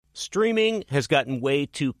Streaming has gotten way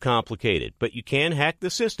too complicated, but you can hack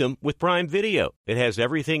the system with Prime Video. It has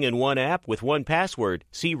everything in one app with one password.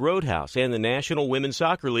 See Roadhouse and the National Women's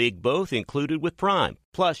Soccer League both included with Prime.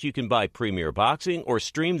 Plus, you can buy Premier Boxing or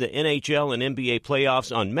stream the NHL and NBA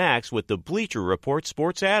playoffs on Max with the Bleacher Report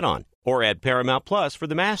Sports add-on. Or add Paramount Plus for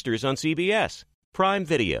the Masters on CBS. Prime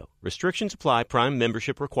Video. Restrictions apply. Prime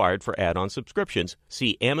membership required for add-on subscriptions.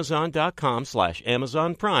 See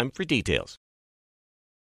Amazon.com/Amazon Prime for details.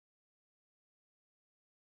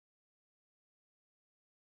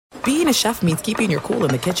 Being a chef means keeping your cool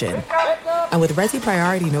in the kitchen. And with Resi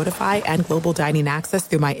Priority Notify and Global Dining Access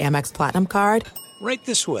through my Amex Platinum card, right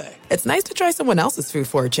this way. It's nice to try someone else's food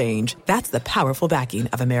for a change. That's the powerful backing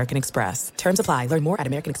of American Express. Terms apply. Learn more at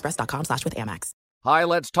americanexpress.com/withAmex. Hi,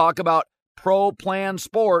 let's talk about Pro Plan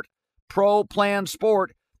Sport. Pro Plan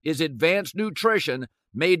Sport is advanced nutrition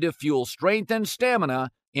made to fuel strength and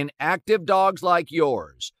stamina in active dogs like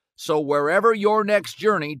yours. So wherever your next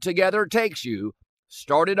journey together takes you,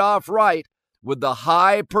 start it off right with the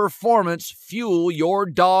high-performance fuel your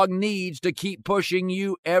dog needs to keep pushing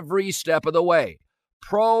you every step of the way.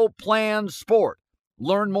 Pro Plan Sport.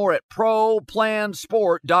 Learn more at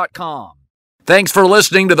ProPlansport.com. Thanks for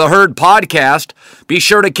listening to the Herd Podcast. Be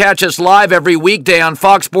sure to catch us live every weekday on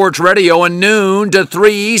Fox Sports Radio at noon to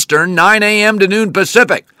 3 Eastern, 9 a.m. to noon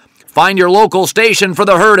Pacific. Find your local station for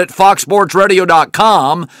the Herd at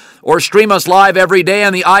foxsportsradio.com or stream us live every day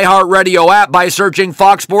on the iHeartRadio app by searching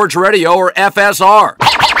Fox Sports Radio or FSR.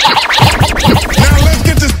 Now let's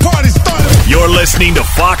get this party started. You're listening to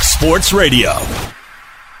Fox Sports Radio.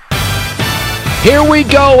 Here we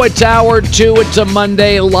go. It's hour 2. It's a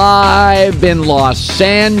Monday live in Los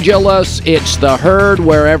Angeles. It's the Herd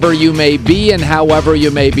wherever you may be and however you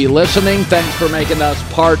may be listening. Thanks for making us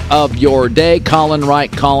part of your day. Colin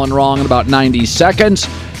right, Colin wrong in about 90 seconds.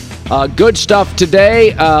 Good stuff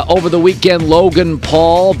today. Over the weekend, Logan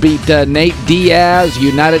Paul beat Nate Diaz.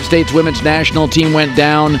 United States women's national team went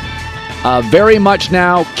down. Very much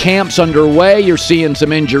now, camp's underway. You're seeing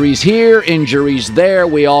some injuries here, injuries there.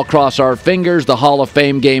 We all cross our fingers. The Hall of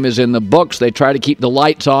Fame game is in the books. They try to keep the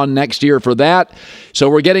lights on next year for that. So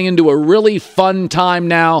we're getting into a really fun time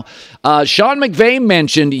now. Sean McVay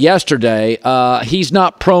mentioned yesterday, he's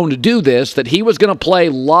not prone to do this, that he was going to play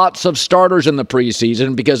lots of starters in the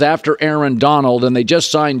preseason because after Aaron Donald, and they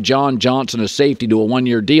just signed John Johnson, a safety, to a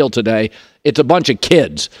one-year deal today, it's a bunch of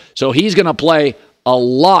kids. So he's going to play a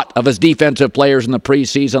lot of his defensive players in the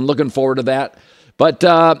preseason. Looking forward to that. But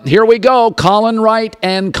here we go. Colin right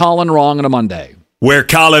and Colin wrong on a Monday. Where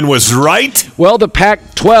Colin was right? Well, the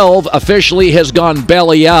Pac-12 officially has gone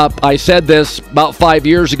belly up. I said this about 5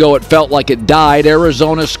 years ago. It felt like it died.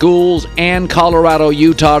 Arizona schools and Colorado,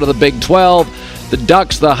 Utah to the Big 12. The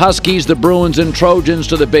Ducks, the Huskies, the Bruins, and Trojans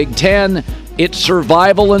to the Big 10. It's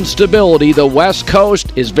survival and stability. The West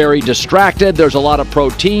Coast is very distracted. There's a lot of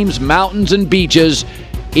pro teams, mountains, and beaches.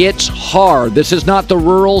 It's hard. This is not the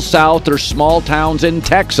rural South or small towns in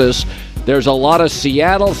Texas. There's a lot of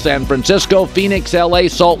Seattle, San Francisco, Phoenix, LA,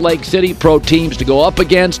 Salt Lake City pro teams to go up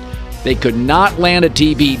against. They could not land a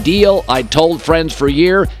TV deal. I told friends for a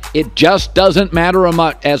year, it just doesn't matter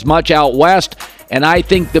as much out west. And I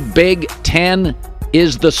think the Big Ten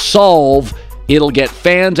is the solve. It'll get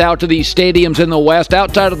fans out to these stadiums in the West.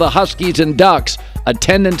 Outside of the Huskies and Ducks,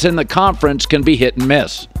 attendance in the conference can be hit and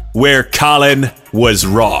miss. Where Colin was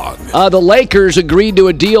wrong. The Lakers agreed to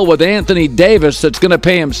a deal with Anthony Davis that's going to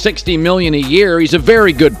pay him $60 million a year. He's a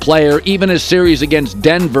very good player. Even his series against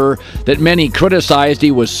Denver that many criticized,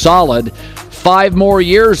 he was solid. 5 more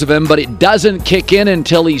years of him, but it doesn't kick in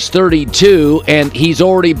until he's 32, and he's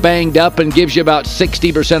already banged up and gives you about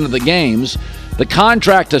 60% of the games. The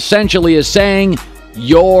contract essentially is saying,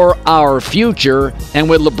 you're our future, and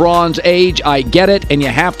with LeBron's age, I get it, and you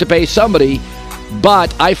have to pay somebody,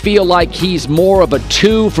 but I feel like he's more of a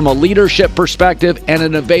 2 from a leadership perspective and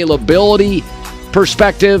an availability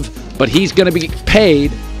perspective, but he's going to be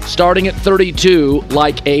paid, starting at 32,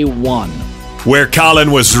 like a 1. Where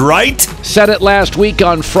Colin was right? Said it last week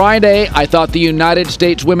on Friday. I thought the United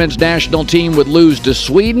States women's national team would lose to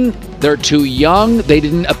Sweden. They're too young. They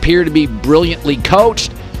didn't appear to be brilliantly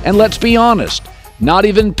coached. And let's be honest, not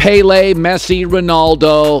even Pele, Messi,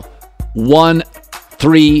 Ronaldo won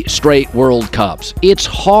 3 straight World Cups. It's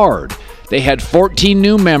hard. They had 14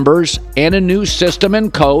 new members and a new system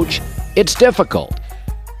and coach. It's difficult.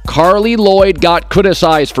 Carly Lloyd got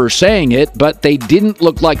criticized for saying it, but they didn't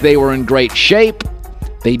look like they were in great shape.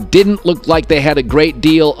 They didn't look like they had a great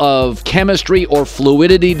deal of chemistry or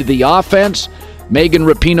fluidity to the offense. Megan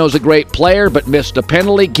Rapinoe's a great player, but missed a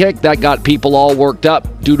penalty kick. That got people all worked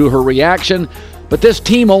up due to her reaction. but this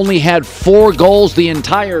team only had 4 goals the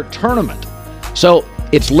entire tournament. So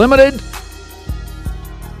it's limited.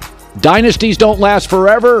 Dynasties don't last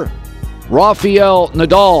forever. Rafael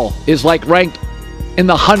Nadal is like ranked in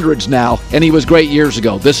the hundreds now, and he was great years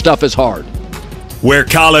ago. This stuff is hard. Where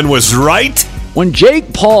Colin was right. When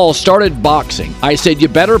Jake Paul started boxing, I said, you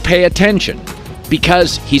better pay attention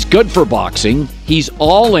because he's good for boxing. He's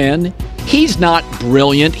all in. He's not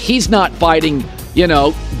brilliant. He's not fighting,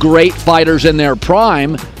 great fighters in their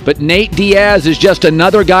prime. But Nate Diaz is just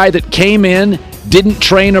another guy that came in, didn't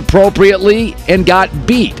train appropriately, and got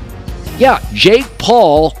beat. Yeah, Jake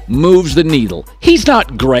Paul moves the needle. He's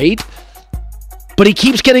not great, but he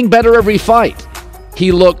keeps getting better every fight.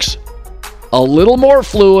 He looks a little more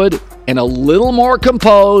fluid and a little more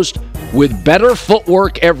composed with better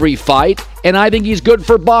footwork every fight, and I think he's good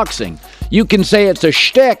for boxing. You can say it's a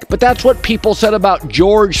shtick, but that's what people said about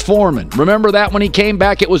George Foreman. Remember that when he came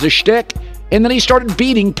back, it was a shtick? And then he started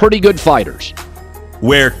beating pretty good fighters.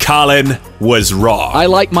 Where Colin was wrong. I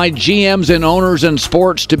like my GMs and owners in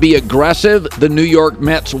sports to be aggressive. The New York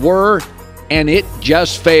Mets were, and it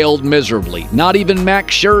just failed miserably. Not even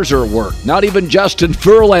Max Scherzer worked. Not even Justin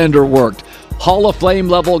Verlander worked. Hall of Fame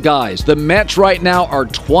level guys. The Mets right now are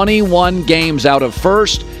 21 games out of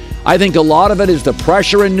first. I think a lot of it is the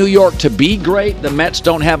pressure in New York to be great. The Mets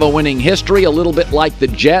don't have a winning history, a little bit like the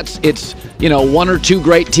Jets. It's, 1 or 2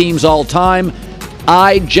 great teams all time.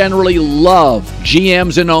 I generally love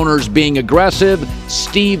GMs and owners being aggressive.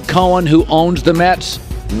 Steve Cohen, who owns the Mets,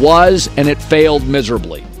 was, and it failed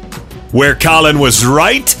miserably. Where Colin was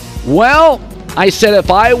right? Well, I said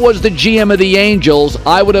if I was the GM of the Angels,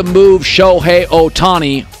 I would have moved Shohei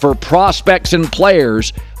Ohtani for prospects and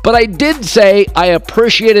players. But I did say I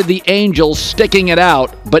appreciated the Angels sticking it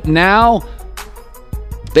out. But now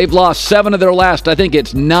they've lost 7 of their last, I think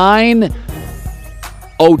it's 9.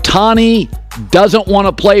 Ohtani doesn't want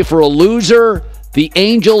to play for a loser. The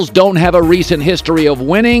Angels don't have a recent history of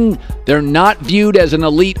winning. They're not viewed as an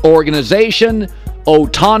elite organization.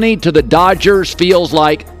 Ohtani to the Dodgers feels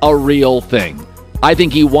like a real thing. I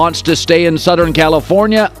think he wants to stay in Southern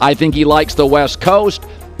California. I think he likes the West Coast.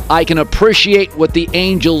 I can appreciate what the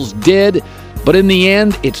Angels did, but in the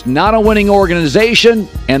end, it's not a winning organization,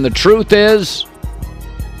 and the truth is,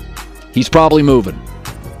 he's probably moving.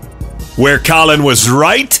 Where Colin was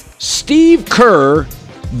right? Steve Kerr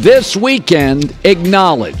this weekend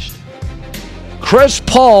acknowledged Chris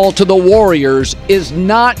Paul to the Warriors is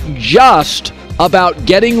not just about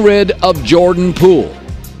getting rid of Jordan Poole.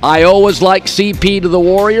 I always like CP to the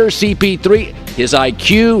Warriors, CP3, his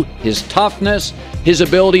IQ, his toughness, his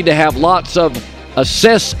ability to have lots of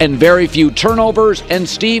assists and very few turnovers, and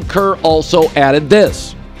Steve Kerr also added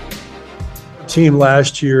this. Team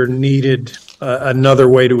last year needed another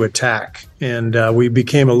way to attack, and we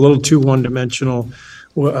became a little too one-dimensional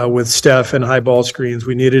with Steph and high ball screens.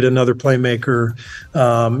 We needed another playmaker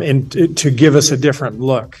and to give us a different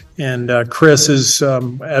look. And Chris is,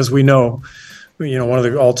 as we know, one of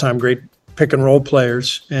the all-time great pick and roll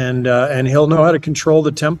players, and he'll know how to control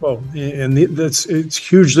the tempo. And it's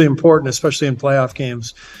hugely important, especially in playoff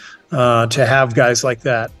games, to have guys like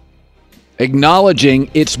that. Acknowledging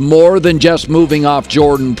it's more than just moving off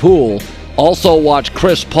Jordan Poole. Also watch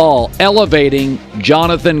Chris Paul elevating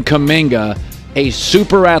Jonathan Kuminga, a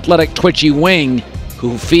super athletic, twitchy wing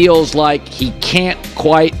who feels like he can't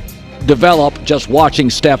quite develop just watching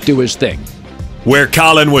Steph do his thing. Where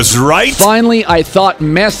Colin was right? Finally, I thought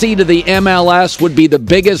Messi to the MLS would be the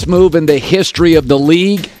biggest move in the history of the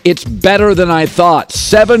league. It's better than I thought.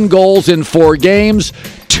 7 goals in 4 games,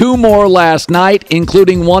 2 more last night,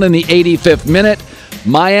 including one in the 85th minute.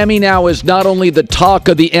 Miami now is not only the talk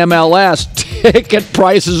of the MLS, ticket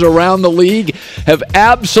prices around the league have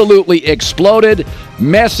absolutely exploded.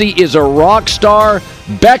 Messi is a rock star.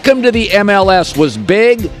 Beckham to the MLS was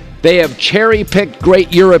big. They have cherry-picked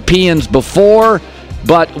great Europeans before,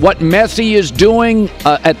 but what Messi is doing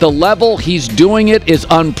at the level he's doing it is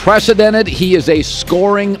unprecedented. He is a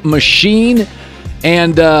scoring machine.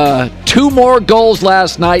 And 2 more goals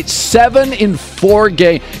last night, 7 in 4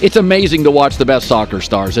 games. It's amazing to watch the best soccer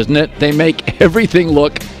stars, isn't it? They make everything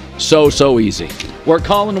look so easy. Where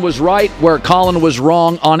Colin was right, where Colin was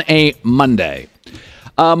wrong on a Monday.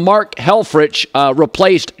 Mark Helfrich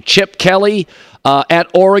replaced Chip Kelly at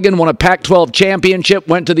Oregon, won a Pac-12 championship,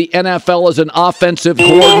 went to the NFL as an offensive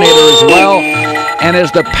coordinator as well. And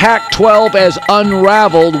as the Pac-12 has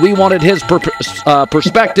unraveled, we wanted his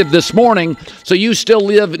perspective this morning. So you still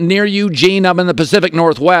live near Eugene. I'm in the Pacific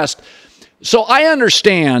Northwest. So I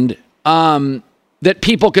understand that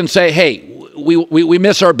people can say, hey, we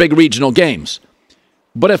miss our big regional games.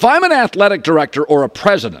 But if I'm an athletic director or a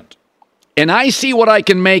president, and I see what I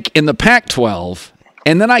can make in the Pac-12,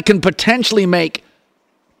 and then I can potentially make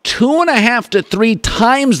 2.5 to 3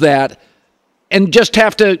 times that and just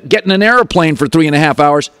have to get in an airplane for 3.5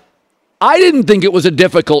 hours. I didn't think it was a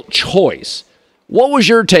difficult choice. What was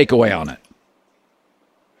your takeaway on it?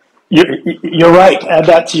 You're right. Add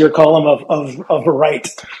that to your column of right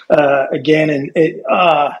again. And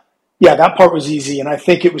that part was easy. And I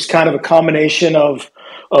think it was kind of a combination of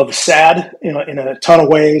sad, in a ton of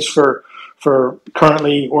ways for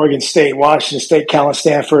currently Oregon State, Washington State, Cal,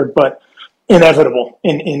 Stanford, but inevitable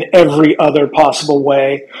in every other possible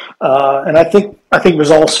way. And I think it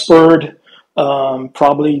was all spurred,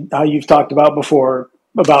 probably how you've talked about before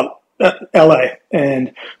about LA.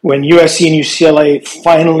 And when USC and UCLA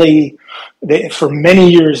finally, for many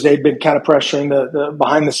years, they'd been kind of pressuring the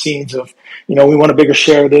behind the scenes of, we want a bigger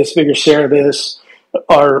share of this,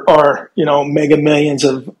 our mega millions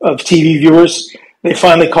of TV viewers. They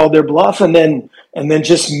finally called their bluff, and then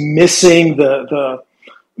just missing the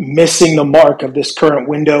mark of this current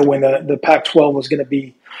window when the Pac-12 was going to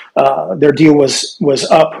be, their deal was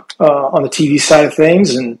up on the TV side of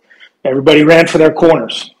things, and everybody ran for their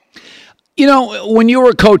corners. When you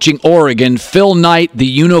were coaching Oregon, Phil Knight, the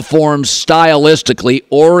uniforms, stylistically,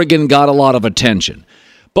 Oregon got a lot of attention.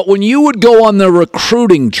 But when you would go on the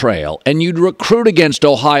recruiting trail and you'd recruit against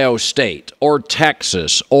Ohio State or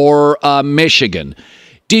Texas or Michigan,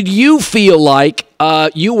 did you feel like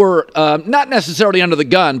you were not necessarily under the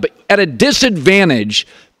gun, but at a disadvantage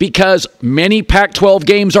because many Pac-12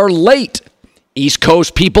 games are late? East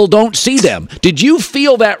Coast people don't see them. Did you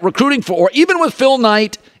feel that recruiting or even with Phil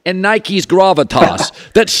Knight and Nike's gravitas,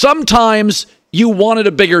 that sometimes you wanted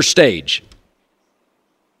a bigger stage?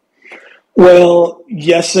 Well,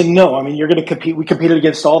 yes and no. I mean, you're going to compete. We competed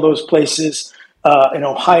against all those places. An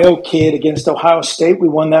Ohio kid against Ohio State, we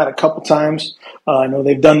won that a couple times. I know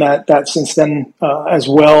they've done that since then as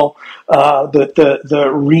well.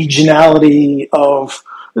 The regionality of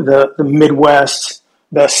the Midwest,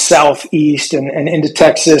 the Southeast, and into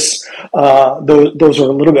Texas, those are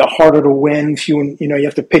a little bit harder to win. If you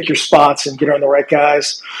have to pick your spots and get on the right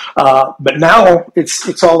guys. But now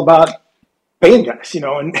it's all about paying guys,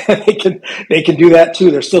 and they can do that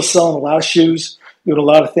too. They're still selling a lot of shoes, doing a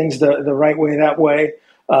lot of things the right way, that way,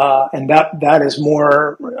 and that is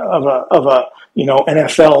more of a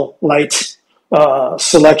NFL light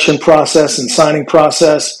selection process and signing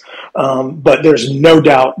process. But there's no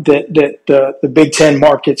doubt that the Big Ten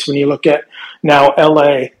markets, when you look at now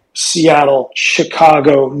LA, Seattle,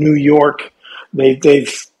 Chicago, New York, they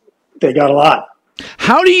got a lot.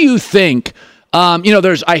 How do you think?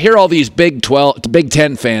 I hear all these Big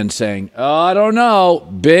 10 fans saying, "Oh, I don't know,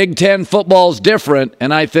 Big Ten football's different,"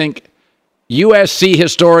 and I think USC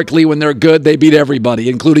historically, when they're good, they beat everybody,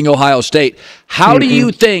 including Ohio State. How do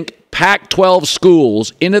you think Pac-12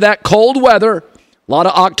 schools into that cold weather? A lot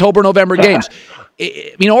of October, November games.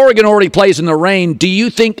 Oregon already plays in the rain. Do you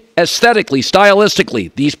think aesthetically,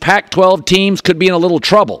 stylistically, these Pac-12 teams could be in a little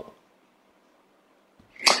trouble?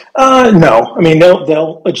 No. I mean,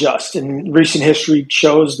 they'll adjust. And recent history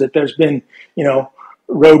shows that there's been,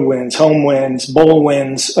 road wins, home wins, bowl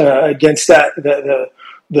wins against that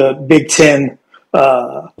the Big Ten,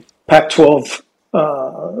 Pac-12,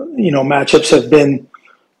 matchups have been,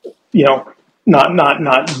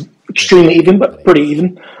 not extremely even, but pretty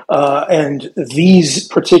even. And these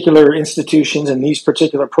particular institutions and these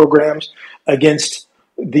particular programs against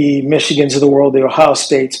the Michigans of the world, the Ohio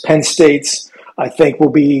States, Penn States, I think will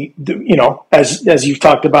be, as you've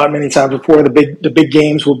talked about many times before, the big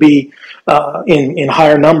games will be in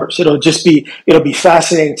higher numbers. It'll be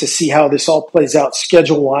fascinating to see how this all plays out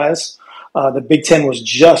schedule wise. The Big Ten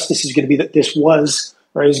is going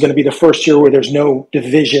to be the first year where there's no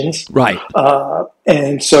divisions, right?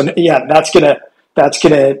 And so that's gonna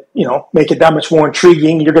make it that much more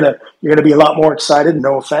intriguing. You're gonna be a lot more excited.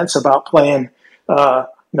 No offense about playing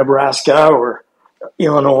Nebraska or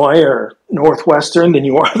Illinois or Northwestern than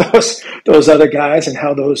you are those other guys, and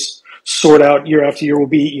how those sort out year after year will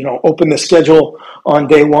be, open the schedule on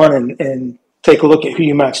day one and take a look at who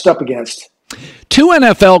you matched up against. 2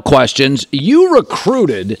 NFL questions. You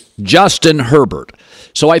recruited Justin Herbert.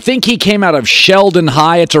 So I think he came out of Sheldon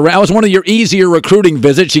High. It was one of your easier recruiting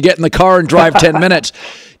visits. You get in the car and drive 10 minutes.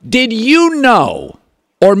 Did you know,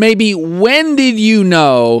 or maybe when did you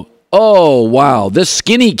know, oh, wow, this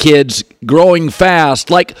skinny kid's growing fast?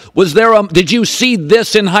 Like, did you see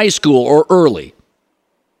this in high school or early?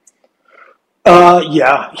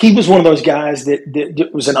 Yeah, he was one of those guys that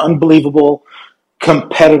was an unbelievable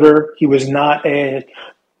competitor. He was not a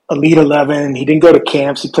Elite 11. He didn't go to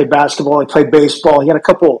camps. He played basketball. He played baseball. He had a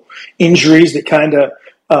couple injuries that kind of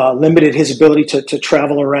limited his ability to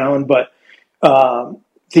travel around. But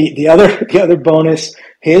the other bonus,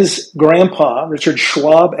 his grandpa, Richard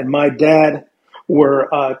Schwab, and my dad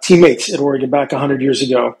were teammates at Oregon back 100 years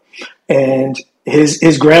ago. And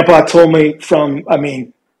his grandpa told me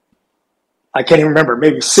I can't even remember,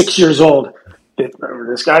 maybe 6 years old,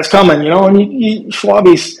 this guy's coming, and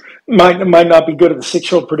Schwabies might not be good at the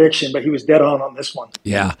 6-year-old prediction, but he was dead on this one.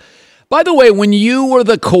 Yeah. By the way, when you were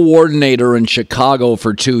the coordinator in Chicago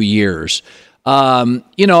for 2 years,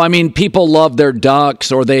 people love their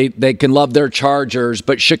Ducks or they can love their Chargers,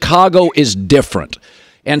 but Chicago is different.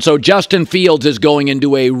 And so Justin Fields is going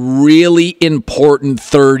into a really important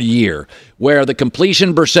third year where the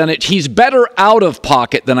completion percentage, he's better out of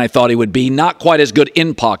pocket than I thought he would be, not quite as good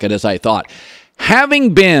in pocket as I thought.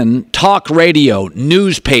 Having been talk radio,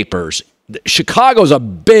 newspapers, Chicago's a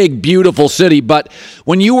big, beautiful city, but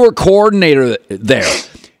when you were coordinator there,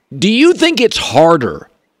 do you think it's harder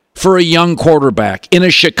for a young quarterback in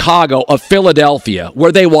a Chicago, a Philadelphia,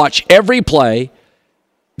 where they watch every play,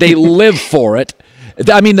 they live for it?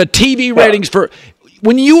 I mean, the TV ratings for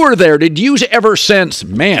when you were there, did you ever sense,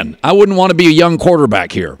 man, I wouldn't want to be a young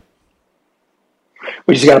quarterback here?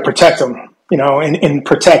 We just got to protect them, and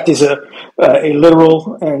protect is a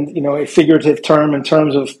literal and, a figurative term in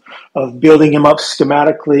terms of building him up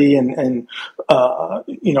schematically and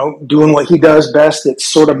doing what he does best. It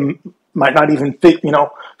sort of might not even fit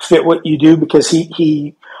what you do because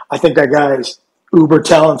I think that guy is uber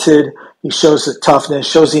talented. He shows the toughness,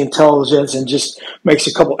 shows the intelligence, and just makes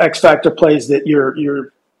a couple X factor plays that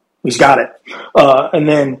he's got it. And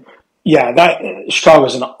then, that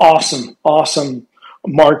Chicago's an awesome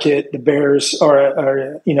market. The Bears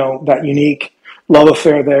are that unique love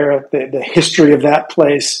affair there. The history of that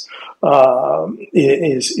place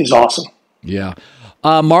is awesome. Yeah.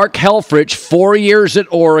 Mark Helfrich, 4 years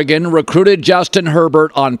at Oregon, recruited Justin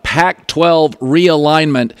Herbert on Pac-12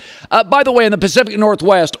 realignment. By the way, in the Pacific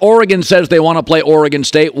Northwest, Oregon says they want to play Oregon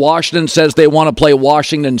State. Washington says they want to play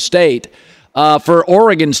Washington State. For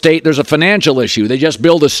Oregon State, there's a financial issue. They just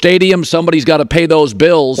build a stadium. Somebody's got to pay those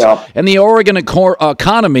bills. Yeah. And the Oregon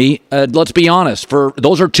economy, let's be honest,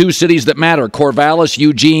 those are two cities that matter, Corvallis,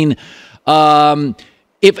 Eugene.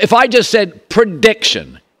 If I just said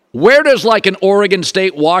prediction, where does like an Oregon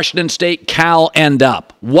State, Washington State, Cal end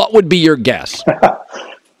up? What would be your guess?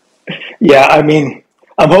 Yeah, I'm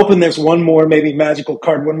hoping there's one more maybe magical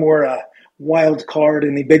card, one more wild card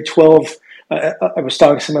in the Big 12. I was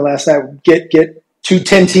talking to somebody last night. Get 2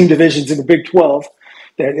 10-team divisions in the Big 12.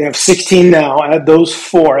 They have 16 now. Add those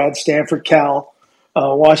 4. Add Stanford, Cal,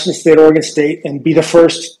 Washington State, Oregon State, and be the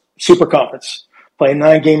first super conference. Play a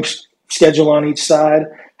 9-game schedule on each side.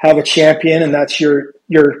 Have a champion, and that's your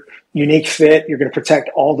unique fit. You're going to protect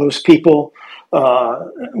all those people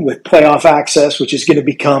with playoff access, which is going to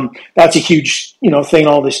become – that's a huge thing.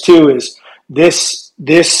 All this too is this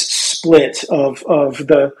split of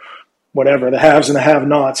the whatever the haves and the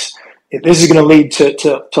have-nots. This is going to lead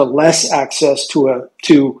to less access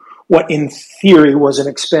to what in theory was an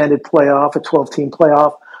expanded playoff, a 12-team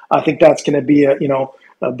playoff. I think that's going to be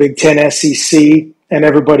a Big Ten, SEC, and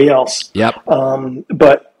everybody else. Yep.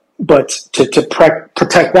 But to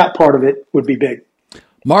protect that part of it would be big.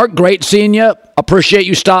 Mark, great seeing you. Appreciate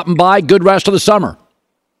you stopping by. Good rest of the summer.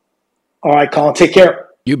 All right, Colin, take care.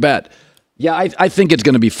 You bet. Yeah, I think it's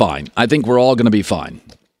going to be fine. I think we're all going to be fine.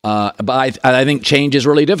 But I think change is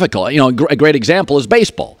really difficult. A great example is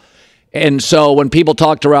baseball. And so when people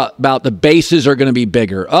talked about the bases are going to be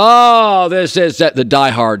bigger, this is that the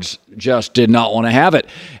diehards just did not want to have it.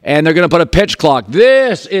 And they're going to put a pitch clock.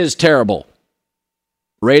 This is terrible.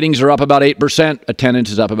 Ratings are up about 8%.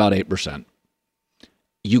 Attendance is up about 8%.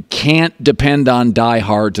 You can't depend on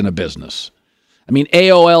diehards in a business. I mean,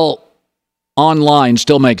 AOL online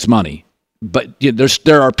still makes money, but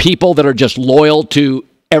there are people that are just loyal to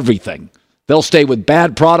everything. They'll stay with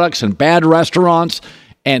bad products and bad restaurants,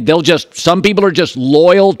 and some people are just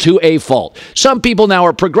loyal to a fault. Some people now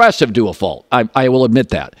are progressive to a fault. I will admit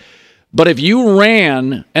that. But if you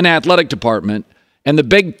ran an athletic department and the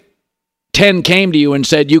Big 10 came to you and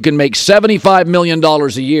said you can make $75 million a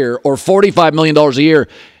year or $45 million a year,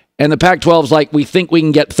 and the Pac-12's like, we think we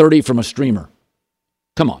can get 30 from a streamer.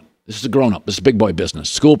 Come on. This is a grown-up. This is big boy business.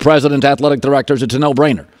 School president, athletic directors, it's a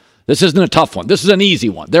no-brainer. This isn't a tough one. This is an easy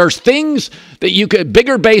one. There's things that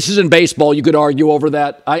bigger bases in baseball, you could argue over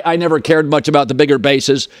that. I never cared much about the bigger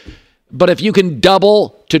bases. But if you can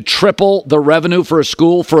double to triple the revenue for a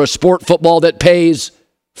school, for a sport, football that pays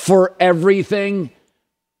for everything,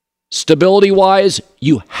 stability-wise,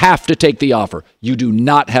 you have to take the offer. You do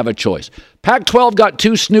not have a choice. Pac-12 got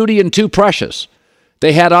too snooty and too precious.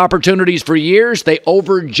 They had opportunities for years. They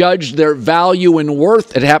overjudged their value and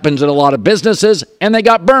worth. It happens in a lot of businesses, and they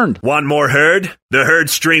got burned. Want more Herd? The Herd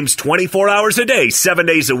streams 24 hours a day, 7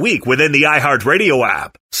 days a week within the iHeartRadio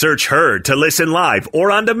app. Search Herd to listen live or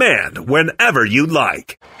on demand whenever you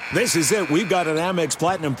like. This is it. We've got an Amex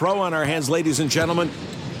Platinum Pro on our hands, ladies and gentlemen.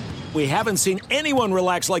 We haven't seen anyone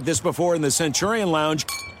relax like this before in the Centurion Lounge.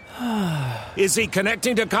 Is he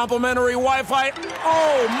connecting to complimentary Wi-Fi?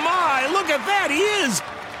 Oh, my! Look at that! He is!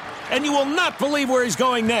 And you will not believe where he's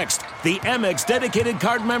going next. The Amex dedicated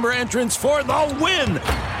card member entrance for the win!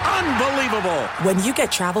 Unbelievable! When you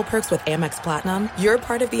get travel perks with Amex Platinum, you're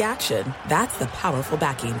part of the action. That's the powerful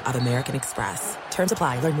backing of American Express. Terms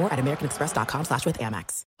apply. Learn more at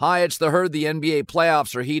americanexpress.com/withAmex. Hi, it's the Herd. The NBA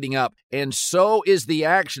playoffs are heating up, and so is the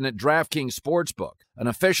action at DraftKings Sportsbook, an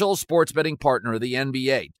official sports betting partner of the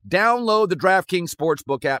NBA. Download the DraftKings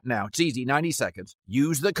Sportsbook app now. It's easy, 90 seconds.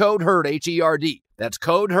 Use the code HERD, H-E-R-D. That's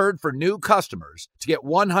code HERD for new customers to get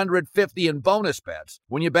 $150 in bonus bets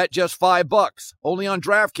when you bet just $5. Only on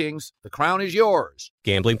DraftKings. The crown is yours.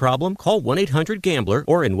 Gambling problem? Call 1-800-GAMBLER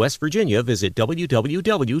or in West Virginia, visit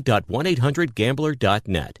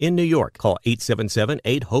www.1800gambler.net. In New York, call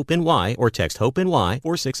 877-8-HOPE-NY or text HOPE-NY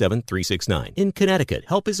 467-369. In Connecticut,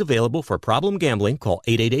 help is available for problem gambling. Call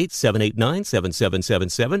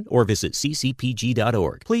 888-789-7777 or visit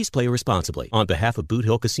ccpg.org. Please play responsibly. On behalf of Boot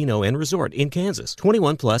Hill Casino and Resort in Kansas,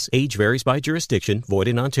 21 plus, age varies by jurisdiction, void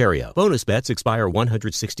in Ontario. Bonus bets expire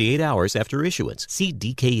 168 hours after issuance. See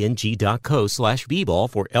dkng.co/bball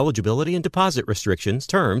for eligibility and deposit restrictions,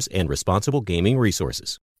 terms, and responsible gaming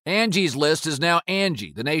resources. Angie's List is now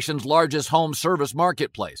Angie, the nation's largest home service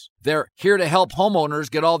marketplace. They're here to help homeowners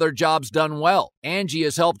get all their jobs done well. Angie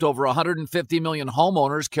has helped over 150 million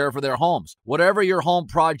homeowners care for their homes. Whatever your home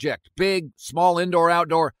project, big, small, indoor,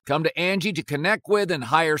 outdoor, come to Angie to connect with and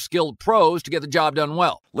hire skilled pros to get the job done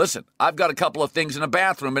well. Listen, I've got a couple of things in a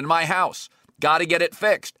bathroom in my house. Got to get it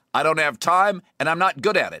fixed. I don't have time, and I'm not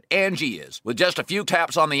good at it. Angie is. With just a few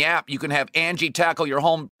taps on the app, you can have Angie tackle your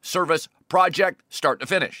home service project start to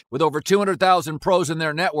finish. With over 200,000 pros in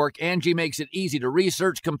their network, Angie makes it easy to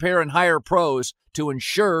research, compare, and hire pros to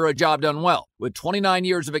ensure a job done well. With 29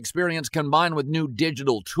 years of experience combined with new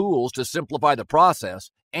digital tools to simplify the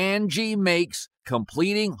process, Angie makes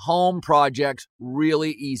completing home projects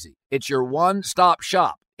really easy. It's your one-stop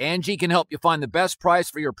shop. Angie can help you find the best price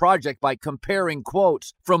for your project by comparing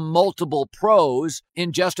quotes from multiple pros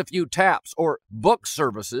in just a few taps, or book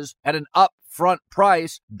services at an upfront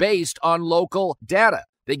price based on local data.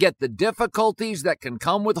 They get the difficulties that can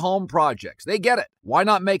come with home projects. They get it. Why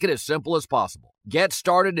not make it as simple as possible? Get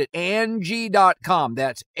started at Angie.com.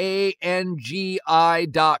 That's ANGI.com,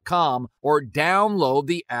 or download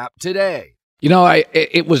the app today. You know,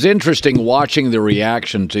 it was interesting watching the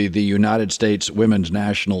reaction to the United States women's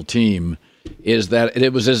national team, is that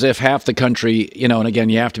it was as if half the country, you know, and again,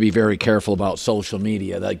 you have to be very careful about social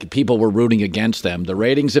media, like people were rooting against them. The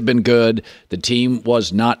ratings have been good. The team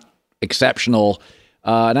was not exceptional.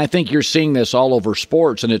 And I think you're seeing this all over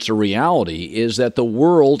sports, and it's a reality, is that the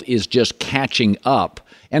world is just catching up.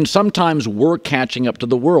 And sometimes we're catching up to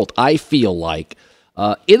the world. I feel like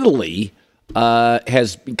Italy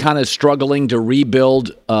has been kind of struggling to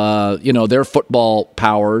rebuild, their football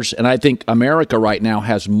powers. And I think America right now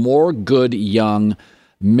has more good young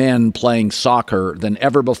men playing soccer than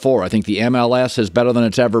ever before. I think the MLS is better than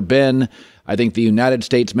it's ever been. I think the United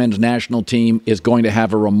States men's national team is going to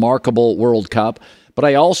have a remarkable World Cup. But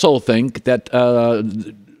I also think that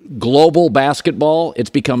global basketball, it's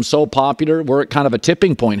become so popular. We're at kind of a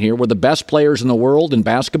tipping point here where the best players in the world in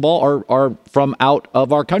basketball are from out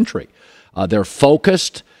of our country. They're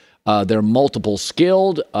focused, they're multiple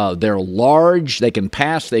skilled, they're large, they can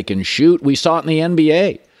pass, they can shoot. We saw it in the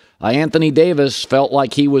NBA. Anthony Davis felt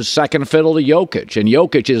like he was second fiddle to Jokic, and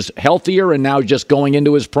Jokic is healthier and now just going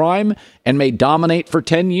into his prime and may dominate for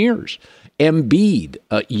 10 years. Embiid,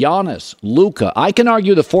 Giannis, Luka. I can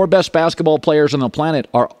argue the four best basketball players on the planet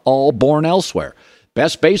are all born elsewhere.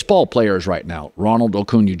 Best baseball players right now, Ronald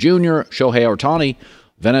Acuna Jr., Shohei Ohtani,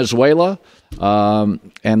 Venezuela,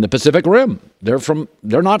 and the Pacific Rim.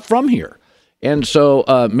 They're not from here. And so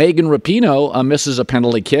Megan Rapinoe misses a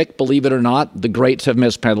penalty kick. Believe it or not, the greats have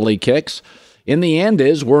missed penalty kicks. In the end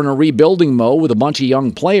we're in a rebuilding mode with a bunch of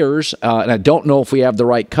young players, and I don't know if we have the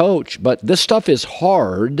right coach, but this stuff is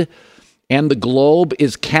hard, and the globe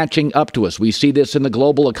is catching up to us. We see this in the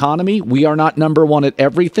global economy. We are not number one at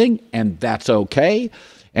everything, and that's okay.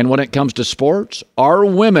 And when it comes to sports, our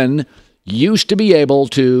women used to be able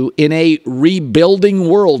to, in a rebuilding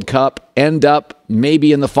World Cup, end up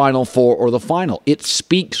maybe in the Final Four or the final. It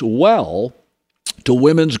speaks well to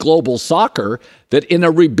women's global soccer that in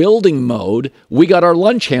a rebuilding mode, we got our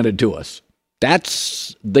lunch handed to us.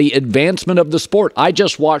 That's the advancement of the sport. I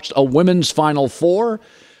just watched a women's Final Four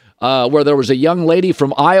where there was a young lady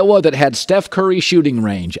from Iowa that had Steph Curry shooting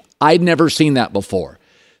range. I'd never seen that before.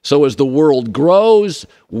 So as the world grows,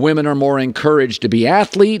 women are more encouraged to be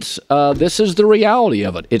athletes. This is the reality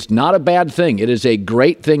of it. It's not a bad thing. It is a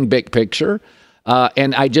great thing, big picture.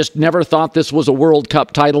 And I just never thought this was a World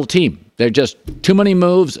Cup title team. They're just too many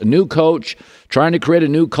moves, a new coach, trying to create a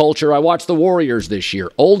new culture. I watched the Warriors this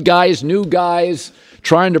year. Old guys, new guys,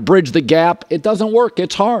 trying to bridge the gap. It doesn't work.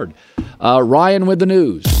 It's hard. Ryan with the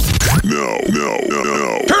news. No.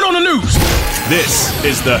 Turn on the news. This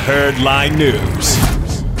is the Herd Line News.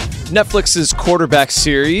 Netflix's quarterback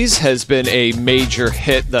series has been a major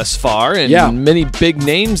hit thus far, and many big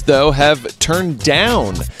names, though, have turned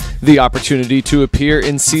down the opportunity to appear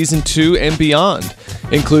in Season 2 and beyond,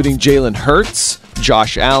 including Jalen Hurts,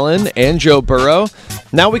 Josh Allen, and Joe Burrow.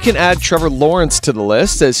 Now we can add Trevor Lawrence to the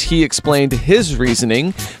list as he explained his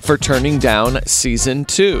reasoning for turning down Season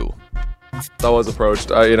 2. I was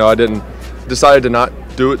approached. I didn't decided to not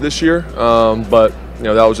do it this year, but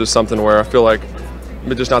that was just something where I feel like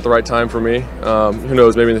it's just not the right time for me. Who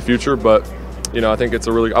knows, maybe in the future, but I think it's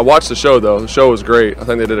I watched the show though. The show was great. I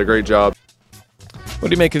think they did a great job. What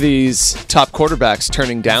do you make of these top quarterbacks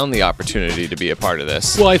turning down the opportunity to be a part of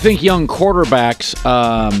this? Well, I think young quarterbacks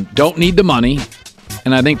don't need the money,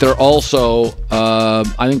 and I think they're also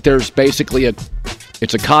I think there's basically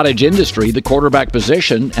it's a cottage industry, the quarterback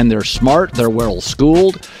position, and they're smart, they're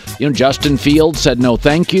well-schooled. Justin Fields said no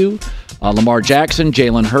thank you. Lamar Jackson,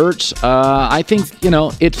 Jalen Hurts. I think,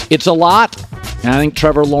 it's a lot. And I think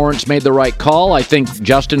Trevor Lawrence made the right call. I think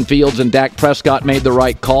Justin Fields and Dak Prescott made the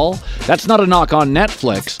right call. That's not a knock on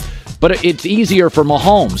Netflix, but it's easier for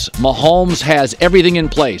Mahomes. Mahomes has everything in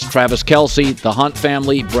place. Travis Kelce, the Hunt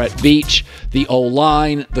family, Brett Veach, the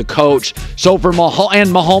O-line, the coach. So for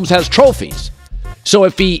Mahomes has trophies. So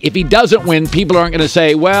if he doesn't win, people aren't going to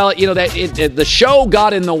say, well, the show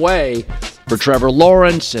got in the way for Trevor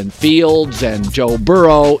Lawrence and Fields and Joe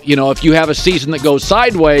Burrow. If you have a season that goes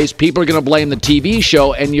sideways, people are going to blame the TV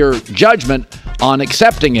show and your judgment on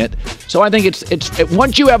accepting it. So I think it's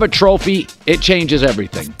once you have a trophy, it changes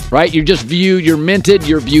everything, right? You're minted,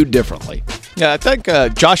 you're viewed differently. Yeah, I think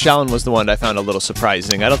Josh Allen was the one I found a little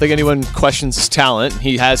surprising. I don't think anyone questions his talent.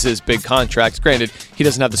 He has his big contract. Granted, he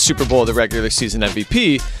doesn't have the Super Bowl or the regular season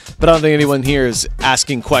MVP, but I don't think anyone here is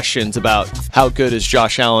asking questions about how good is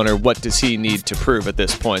Josh Allen or what does he need to prove at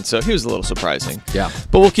this point. So he was a little surprising. Yeah.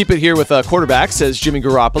 But we'll keep it here with quarterbacks as Jimmy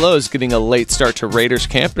Garoppolo is getting a late start to Raiders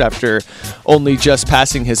camp after only just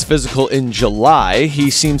passing his physical in July.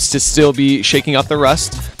 He seems to still be shaking off the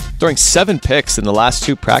rust, throwing 7 picks in the last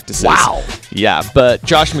 2 practices. Wow. Yeah, but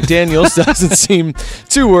Josh McDaniels doesn't seem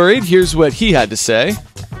too worried. Here's what he had to say.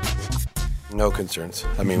 No concerns.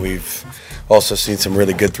 I mean, we've also seen some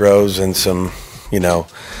really good throws and some,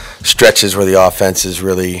 stretches where the offense is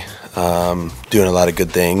really doing a lot of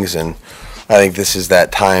good things. And I think this is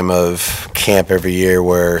that time of camp every year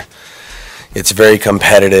where it's very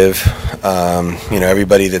competitive.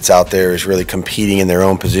 Everybody that's out there is really competing in their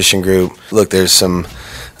own position group. Look, there's some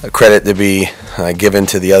credit to be given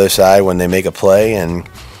to the other side when they make a play, and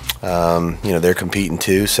they're competing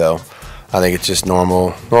too. So I think it's just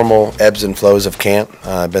normal ebbs and flows of camp.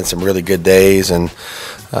 Been some really good days, and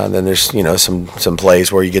then there's some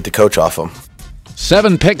plays where you get to coach off them.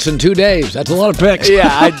 7 picks in 2 days. That's a lot of picks.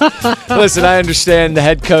 Yeah, listen, I understand the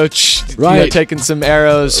head coach taking some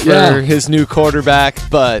arrows for his new quarterback,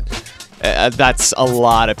 but that's a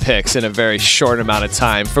lot of picks in a very short amount of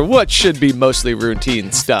time for what should be mostly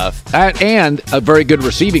routine stuff. And a very good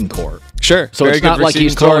receiving core. Sure. So very it's not like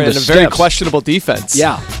he's throwing in a very questionable defense.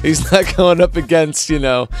 Yeah. He's not going up against,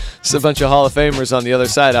 a bunch of Hall of Famers on the other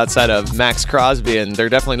side outside of Max Crosby, and they're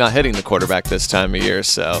definitely not hitting the quarterback this time of year.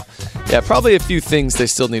 So, yeah, probably a few things they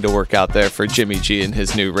still need to work out there for Jimmy G and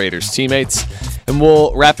his new Raiders teammates. And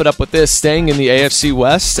we'll wrap it up with this. Staying in the AFC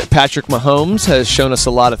West, Patrick Mahomes has shown us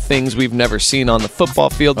a lot of things we've never seen on the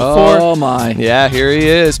football field before. Oh, my. Yeah, here he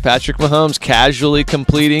is. Patrick Mahomes casually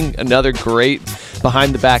completing another great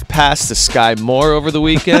behind-the-back pass to Sky Moore over the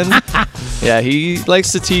weekend. Yeah, he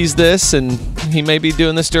likes to tease this, and he may be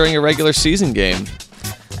doing this during a regular season game.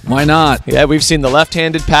 Why not? Yeah, we've seen the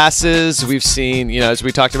left-handed passes. We've seen, as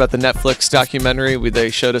we talked about the Netflix documentary,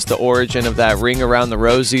 they showed us the origin of that ring around the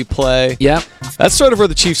Rosie play. Yep. That's sort of where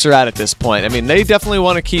the Chiefs are at this point. I mean, they definitely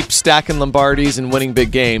want to keep stacking Lombardis and winning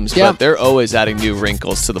big games, but they're always adding new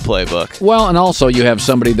wrinkles to the playbook. Well, and also you have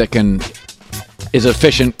somebody that is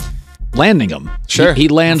efficient landing them. Sure. He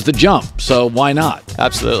lands the jump, so why not?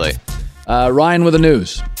 Absolutely. Ryan with the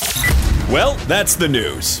news. Well, that's the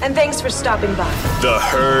news. And thanks for stopping by. The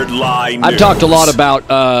Herd Lie News. I've talked a lot about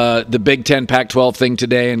the Big Ten Pac-12 thing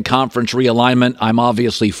today and conference realignment. I'm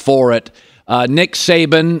obviously for it. Nick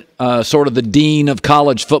Saban, sort of the dean of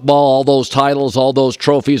college football, all those titles, all those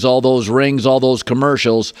trophies, all those rings, all those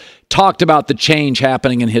commercials, talked about the change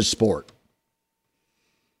happening in his sport.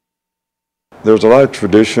 There's a lot of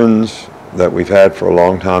traditions that we've had for a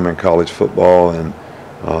long time in college football, and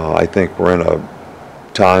I think we're in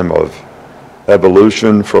a time of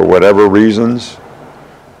evolution for whatever reasons,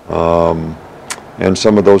 and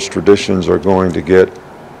some of those traditions are going to get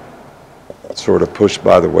sort of pushed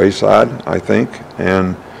by the wayside, I think,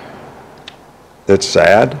 and it's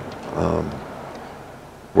sad.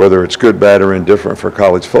 Whether it's good, bad, or indifferent for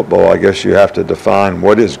college football, I guess you have to define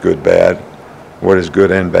what is good, bad, what is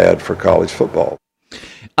good and bad for college football.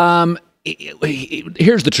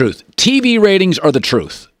 Here's the truth. TV ratings are the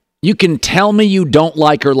truth. You can tell me you don't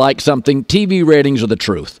like or like something. TV ratings are the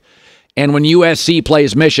truth. And when USC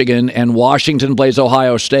plays Michigan and Washington plays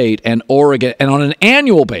Ohio State and Oregon, and on an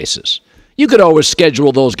annual basis, you could always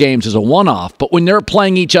schedule those games as a one-off. But when they're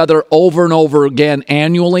playing each other over and over again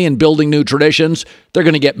annually and building new traditions, they're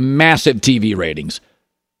going to get massive TV ratings.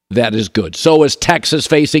 That is good. So is Texas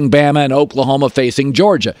facing Bama and Oklahoma facing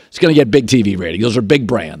Georgia. It's going to get big TV ratings. Those are big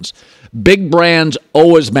brands. Big brands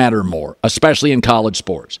always matter more, especially in college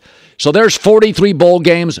sports. So there's 43 bowl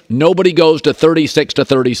games. Nobody goes to 36 to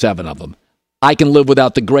 37 of them. I can live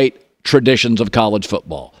without the great traditions of college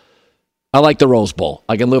football. I like the Rose Bowl.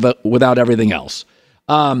 I can live without everything else.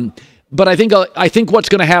 But I think what's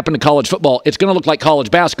going to happen to college football, it's going to look like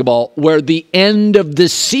college basketball, where the end of the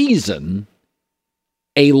season,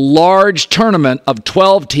 a large tournament of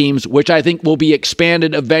 12 teams, which I think will be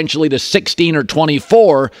expanded eventually to 16 or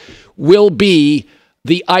 24, will be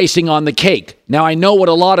the icing on the cake. Now, I know what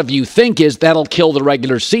a lot of you think is that'll kill the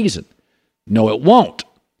regular season. No, it won't.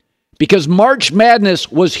 Because March Madness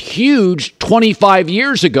was huge 25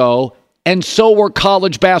 years ago, and so were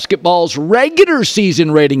college basketball's regular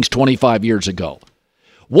season ratings 25 years ago.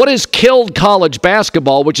 What has killed college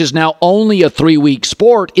basketball, which is now only a 3-week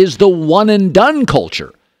sport, is the one-and-done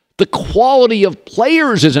culture. The quality of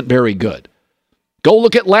players isn't very good. Go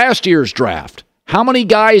look at last year's draft. How many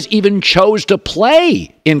guys even chose to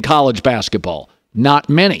play in college basketball? Not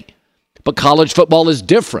many. But college football is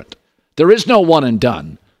different. There is no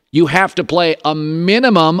one-and-done. You have to play a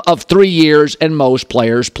minimum of 3 years, and most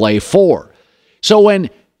players play 4. So when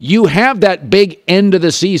you have that big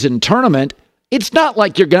end-of-the-season tournament, it's not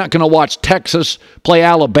like you're not going to watch Texas play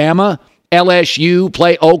Alabama, LSU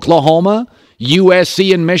play Oklahoma,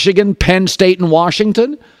 USC and Michigan, Penn State and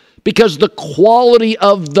Washington, because the quality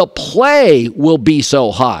of the play will be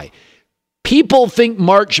so high. People think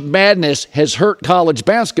March Madness has hurt college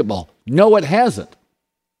basketball. No, it hasn't.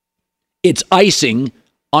 It's icing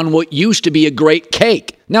on what used to be a great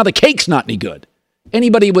cake. Now, the cake's not any good.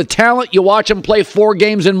 Anybody with talent, you watch them play 4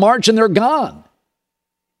 games in March and they're gone.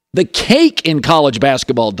 The cake in college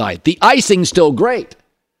basketball died. The icing's still great.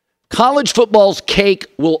 College football's cake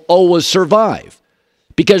will always survive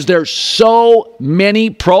because there's so many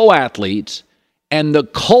pro athletes and the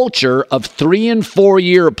culture of 3- and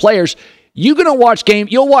 4-year players. You're going to watch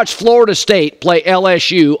you'll watch Florida State play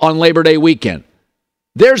LSU on Labor Day weekend.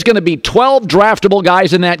 There's going to be 12 draftable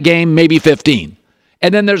guys in that game, maybe 15.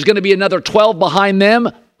 And then there's going to be another 12 behind them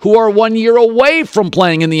who are 1 year away from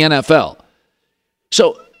playing in the NFL.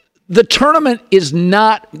 So the tournament is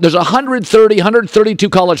not, there's 132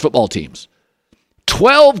 college football teams.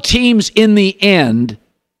 12 teams in the end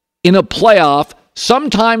in a playoff,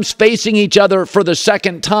 sometimes facing each other for the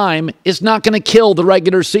second time, is not going to kill the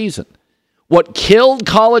regular season. What killed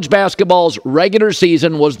college basketball's regular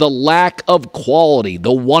season was the lack of quality,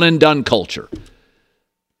 the one-and-done culture.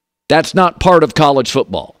 That's not part of college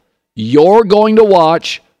football. You're going to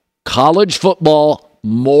watch college football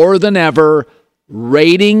more than ever.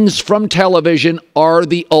 Ratings from television are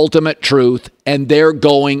the ultimate truth, and they're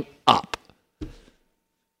going up.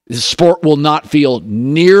 The sport will not feel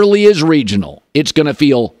nearly as regional. It's going to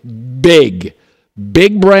feel big.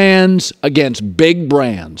 Big brands against big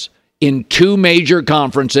brands in 2 major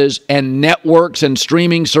conferences, and networks and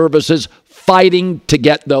streaming services fighting to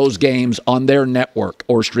get those games on their network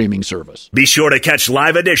or streaming service. Be sure to catch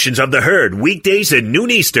live editions of The Herd weekdays at noon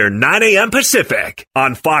Eastern, 9 a.m. Pacific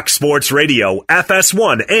on Fox Sports Radio,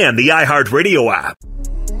 FS1, and the iHeartRadio app.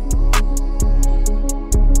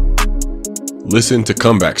 Listen to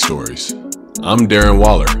Comeback Stories. I'm Darren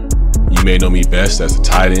Waller. You may know me best as a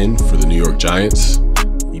tight end for the New York Giants.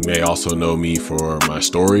 You may also know me for my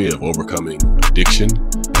story of overcoming addiction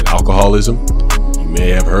and alcoholism. You may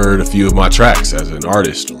have heard a few of my tracks as an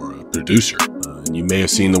artist or a producer. And you may have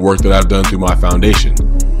seen the work that I've done through my foundation.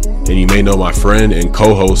 And you may know my friend and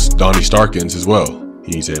co-host, Donnie Starkins, as well.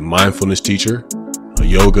 He's a mindfulness teacher, a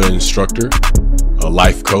yoga instructor, a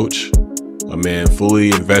life coach, a man fully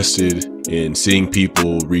invested in seeing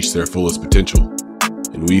people reach their fullest potential.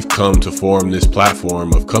 And we've come to form this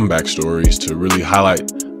platform of comeback stories to really highlight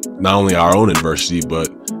not only our own adversity, but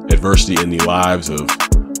adversity in the lives of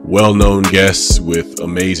well-known guests with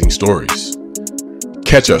amazing stories.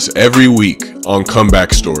 Catch us every week on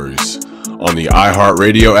Comeback Stories on the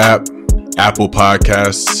iHeartRadio app, Apple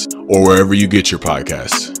Podcasts, or wherever you get your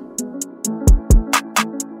podcasts.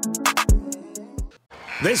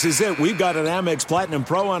 This is it. We've got an Amex Platinum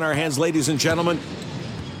Pro on our hands, ladies and gentlemen.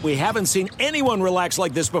 We haven't seen anyone relax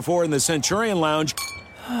like this before in the Centurion Lounge.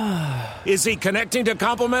 Is he connecting to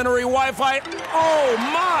complimentary Wi-Fi? Oh,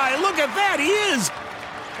 my! Look at that! He is!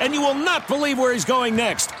 And you will not believe where he's going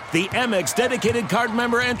next. The Amex dedicated card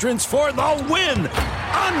member entrance for the win!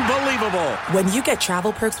 Unbelievable! When you get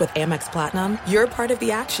travel perks with Amex Platinum, you're part of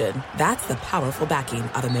the action. That's the powerful backing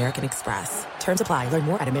of American Express. Terms apply. Learn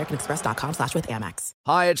more at americanexpress.com/withAmex.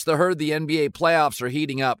 Hi, it's The Herd. The NBA playoffs are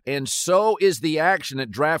heating up, and so is the action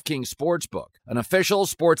at DraftKings Sportsbook, an official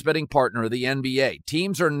sports betting partner of the NBA.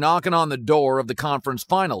 Teams are knocking on the door of the conference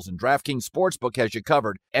finals, and DraftKings Sportsbook has you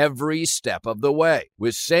covered every step of the way.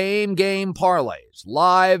 With same-game parlays,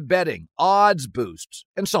 live betting, odds boosts,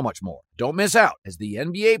 and so much more. Don't miss out. As the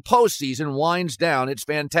NBA postseason winds down, it's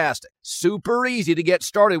fantastic. Super easy to get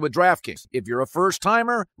started with DraftKings. If you're a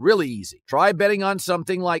first-timer, really easy. Try betting on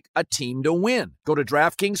something like a team to win. Go to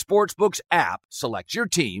DraftKings Sportsbook's app, select your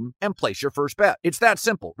team, and place your first bet. It's that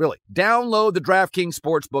simple, really. Download the DraftKings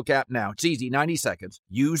Sportsbook app now. It's easy, 90 seconds.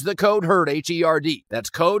 Use the code HERD, H-E-R-D.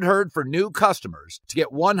 That's code HERD for new customers to get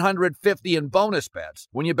 $150 in bonus bets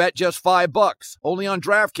when you bet just $5. Only on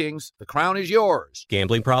DraftKings. The crown is yours.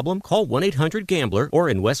 Gambling problem? Call 1-800-GAMBLER, or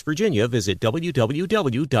in West Virginia, visit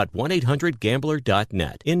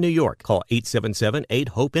www.1800gambler.net. In New York, call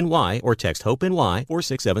 877-8-HOPE-NY or text HOPE-NY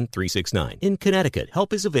 467-369. In Connecticut,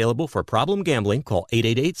 help is available for problem gambling. Call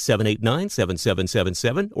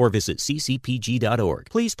 888-789-7777 or visit ccpg.org.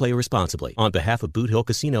 Please play responsibly. On behalf of Boot Hill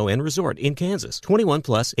Casino and Resort in Kansas, 21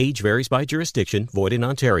 plus, age varies by jurisdiction, void in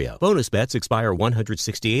Ontario. Bonus bets expire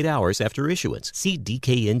 168 hours after issuance. See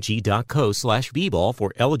dkng.co/bball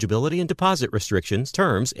for eligibility and deposit restrictions,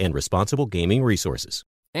 terms, and responsible gaming resources.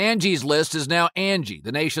 Angie's List is now Angie,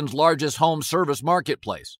 the nation's largest home service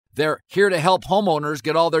marketplace. They're here to help homeowners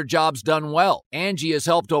get all their jobs done well. Angie has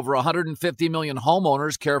helped over 150 million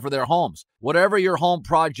homeowners care for their homes. Whatever your home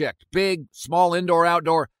project, big, small, indoor,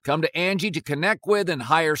 outdoor, come to Angie to connect with and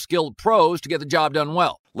hire skilled pros to get the job done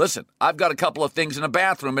well. Listen, I've got a couple of things in a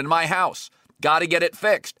bathroom in my house. Got to get it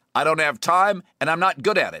fixed. I don't have time, and I'm not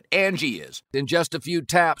good at it. Angie is. In just a few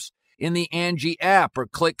taps in the Angie app or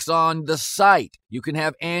clicks on the site, you can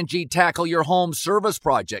have Angie tackle your home service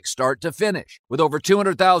project start to finish. With over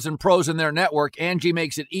 200,000 pros in their network, Angie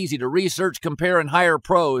makes it easy to research, compare, and hire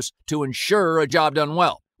pros to ensure a job done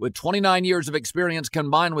well. With 29 years of experience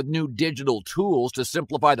combined with new digital tools to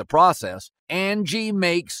simplify the process, Angie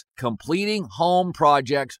makes completing home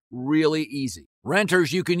projects really easy.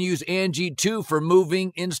 Renters, you can use Angie too for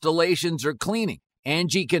moving, installations, or cleaning.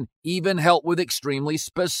 Angie can even help with extremely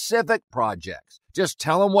specific projects. Just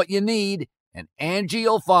tell them what you need, and Angie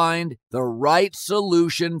will find the right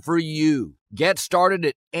solution for you. Get started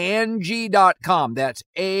at Angie.com. That's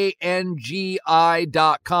ANGI.com,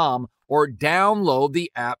 or download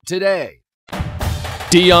the app today.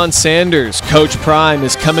 Deion Sanders, Coach Prime,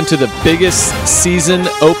 is coming to the biggest season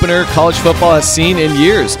opener college football has seen in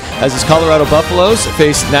years as his Colorado Buffaloes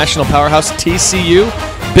face national powerhouse TCU.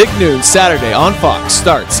 Big noon Saturday on Fox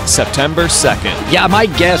starts September 2nd. Yeah, my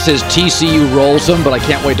guess is TCU rolls them, but I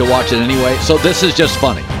can't wait to watch it anyway. So this is just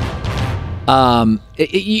funny.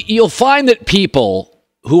 You'll find that people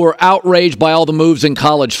who are outraged by all the moves in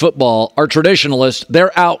college football are traditionalists.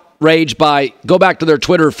 They're outraged by, go back to their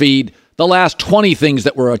Twitter feed, the last 20 things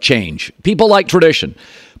that were a change. People like tradition.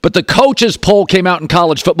 But the coaches poll came out in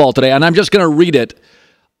college football today, and I'm just going to read it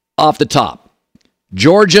off the top.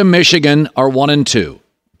 Georgia, Michigan are 1 and 2.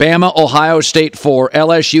 Bama, Ohio State 4,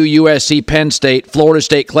 LSU, USC, Penn State, Florida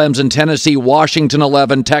State, Clemson, Tennessee, Washington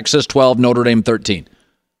 11, Texas 12, Notre Dame 13.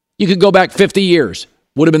 You could go back 50 years.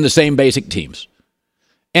 Would have been the same basic teams.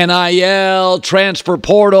 NIL, transfer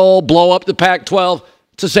portal, blow up the Pac-12.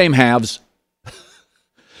 It's the same halves.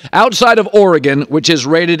 Outside of Oregon, which is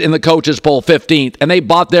rated in the coaches poll 15th, and they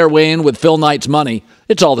bought their way in with Phil Knight's money,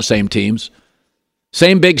 it's all the same teams.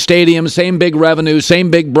 Same big stadiums, same big revenue, same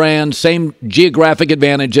big brands, same geographic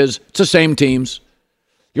advantages. It's the same teams.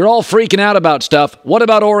 You're all freaking out about stuff. What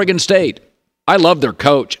about Oregon State? I love their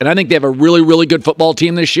coach, and I think they have a really, really good football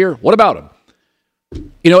team this year. What about them?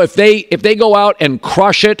 You know, if they go out and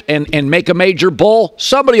crush it and make a major bowl,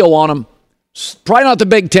 somebody will want them. Probably not the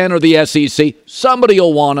Big Ten or the SEC. Somebody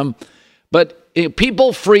will want them. But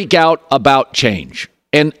people freak out about change,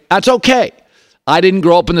 and that's okay. I didn't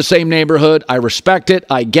grow up in the same neighborhood. I respect it.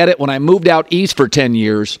 I get it. When I moved out east for 10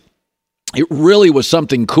 years, it really was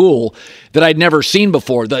something cool that I'd never seen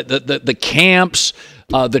before. The camps,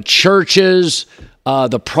 the churches,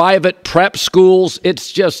 the private prep schools.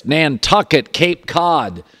 It's just Nantucket, Cape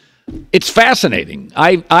Cod. It's fascinating.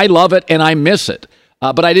 I love it and I miss it.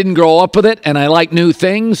 But I didn't grow up with it, and I like new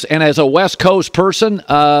things. And as a West Coast person,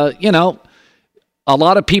 you know, a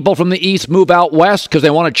lot of people from the East move out west because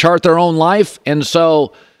they want to chart their own life. And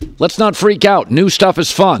so let's not freak out. New stuff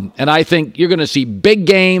is fun. And I think you're going to see big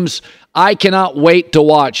games. I cannot wait to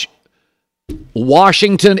watch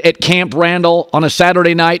Washington at Camp Randall on a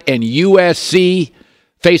Saturday night and USC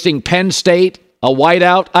facing Penn State, a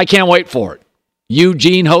whiteout. I can't wait for it.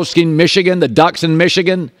 Eugene hosting Michigan, the Ducks in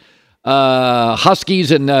Michigan,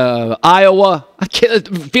 Huskies in Iowa. I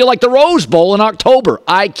feel like the Rose Bowl in October.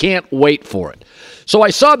 I can't wait for it. So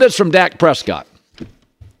I saw this from Dak Prescott.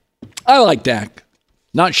 I like Dak.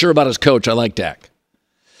 Not sure about his coach. I like Dak.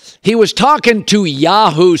 He was talking to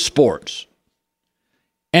Yahoo Sports,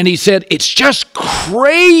 and he said, it's just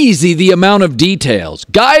crazy the amount of details.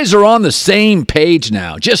 Guys are on the same page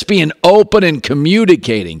now, just being open and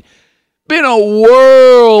communicating. Been a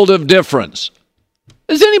world of difference.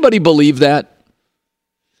 Does anybody believe that?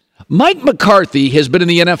 Mike McCarthy has been in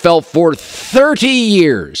the NFL for 30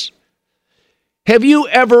 years. Have you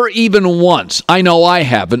ever even once, I know I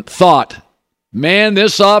haven't, thought, man,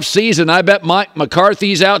 this offseason, I bet Mike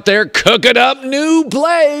McCarthy's out there cooking up new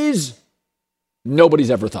plays? Nobody's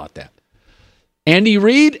ever thought that. Andy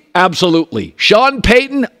Reid? Absolutely. Sean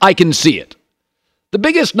Payton? I can see it. The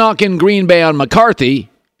biggest knock in Green Bay on McCarthy,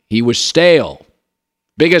 he was stale.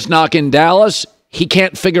 Biggest knock in Dallas, he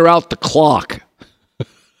can't figure out the clock.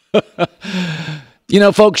 You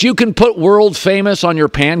know, folks, you can put world famous on your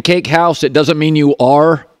pancake house. It doesn't mean you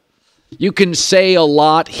are. You can say a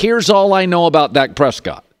lot. Here's all I know about Dak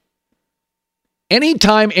Prescott.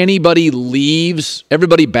 Anytime anybody leaves,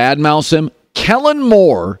 everybody badmouths him. Kellen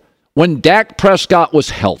Moore, when Dak Prescott was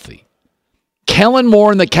healthy, Kellen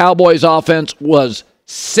Moore in the Cowboys offense was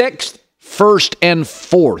 6th, 1st, and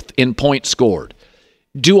 4th in points scored.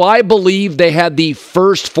 Do I believe they had the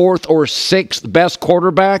 1st, 4th, or 6th best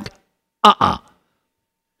quarterback?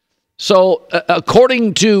 So,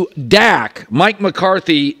 according to Dak, Mike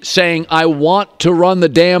McCarthy saying, I want to run the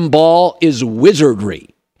damn ball is wizardry.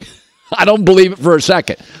 I don't believe it for a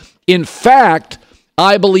second. In fact,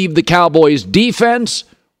 I believe the Cowboys' defense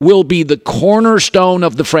will be the cornerstone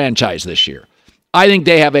of the franchise this year. I think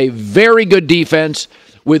they have a very good defense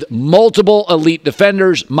with multiple elite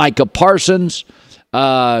defenders, Micah Parsons,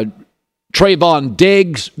 Trayvon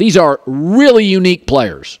Diggs. These are really unique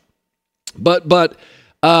players. But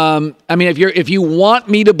I mean, if you want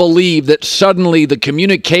me to believe that suddenly the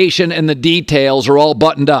communication and the details are all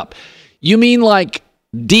buttoned up, you mean like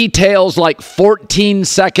details like 14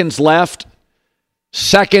 seconds left,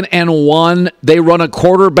 2nd and 1, they run a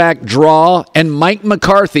quarterback draw, and Mike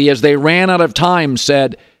McCarthy, as they ran out of time,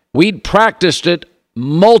 said, we'd practiced it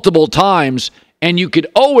multiple times, and you could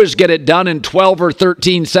always get it done in 12 or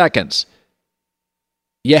 13 seconds.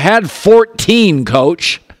 You had 14,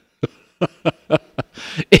 coach.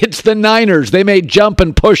 It's the Niners. They may jump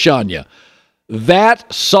and push on you.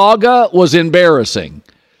 That saga was embarrassing.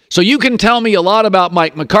 So you can tell me a lot about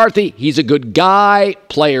Mike McCarthy. He's a good guy.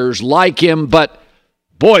 Players like him. But,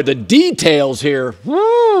 boy, the details here,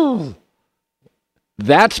 woo,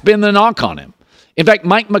 that's been the knock on him. In fact,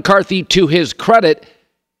 Mike McCarthy, to his credit,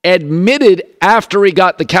 admitted after he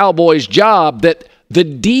got the Cowboys job that the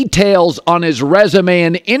details on his resume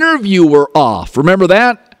and interview were off. Remember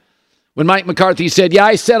that? When Mike McCarthy said, yeah,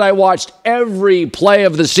 I said I watched every play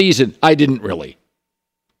of the season. I didn't really.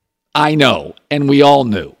 I know, and we all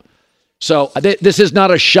knew. So this is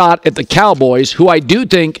not a shot at the Cowboys, who I do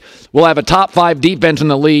think will have a top 5 defense in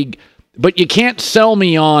the league. But you can't sell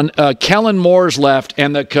me on Kellen Moore's left,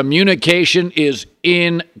 and the communication is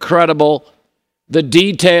incredible. The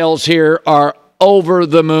details here are over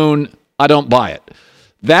the moon. I don't buy it.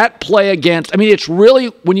 That play against, I mean, it's really,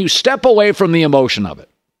 when you step away from the emotion of it,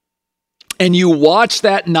 and you watch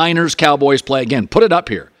that Niners-Cowboys play again, put it up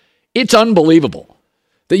here. It's unbelievable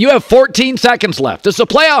that you have 14 seconds left. It's a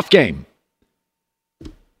playoff game.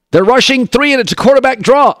 They're rushing 3, and it's a quarterback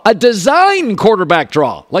draw, a design quarterback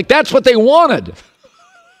draw. Like, that's what they wanted.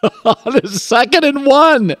 on a 2nd and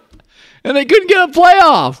 1, and they couldn't get a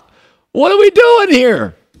playoff. What are we doing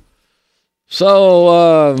here?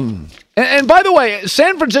 So, and by the way,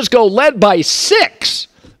 San Francisco led by 6.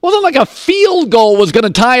 It wasn't like a field goal was going to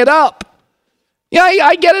tie it up. Yeah,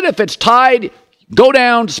 I get it. If it's tied, go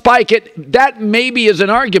down, spike it. That maybe is an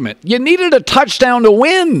argument. You needed a touchdown to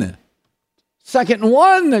win. 2nd and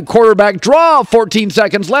 1, the quarterback draw, 14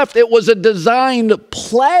 seconds left. It was a designed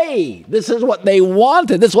play. This is what they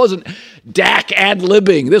wanted. This wasn't Dak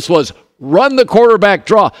ad-libbing. This was run the quarterback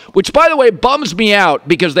draw, which, by the way, bums me out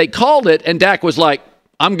because they called it and Dak was like,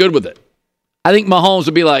 I'm good with it. I think Mahomes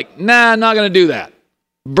would be like, nah, I'm not going to do that.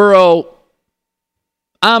 Burrow,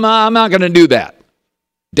 I'm not going to do that.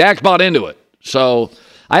 Dak bought into it. So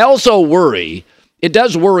I also worry, it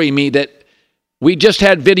does worry me that we just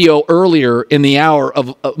had video earlier in the hour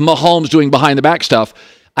of Mahomes doing behind-the-back stuff.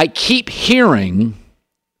 I keep hearing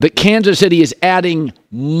that Kansas City is adding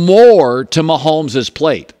more to Mahomes'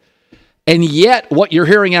 plate. And yet what you're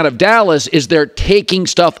hearing out of Dallas is they're taking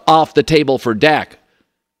stuff off the table for Dak.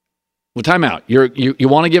 Well, time out. You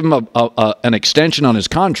want to give him an extension on his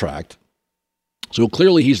contract. So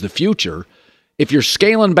clearly he's the future. If you're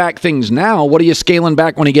scaling back things now, what are you scaling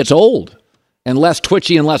back when he gets old and less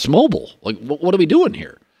twitchy and less mobile? Like, what are we doing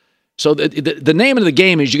here? So the name of the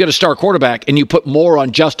game is you get a star quarterback and you put more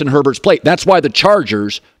on Justin Herbert's plate. That's why the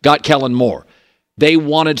Chargers got Kellen Moore. They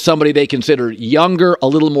wanted somebody they considered younger, a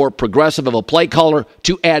little more progressive of a play caller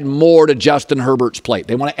to add more to Justin Herbert's plate.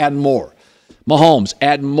 They want to add more. Mahomes,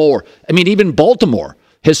 add more. I mean, even Baltimore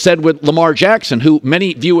has said with Lamar Jackson, who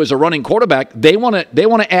many view as a running quarterback, they want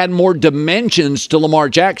to add more dimensions to Lamar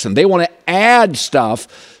Jackson. They want to add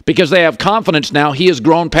stuff because they have confidence now. He has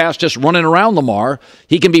grown past just running around Lamar.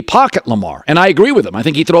 He can be pocket Lamar. And I agree with him. I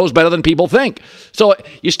think he throws better than people think. So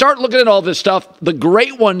you start looking at all this stuff. The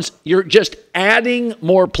great ones, you're just adding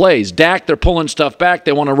more plays. Dak, they're pulling stuff back.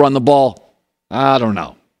 They want to run the ball. I don't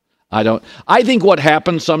know. I think what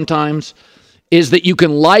happens sometimes is that you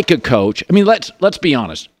can like a coach. I mean, let's be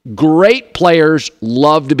honest. Great players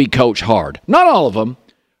love to be coached hard. Not all of them,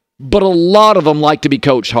 but a lot of them like to be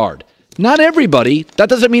coached hard. Not everybody. That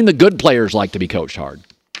doesn't mean the good players like to be coached hard.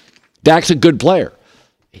 Dak's a good player.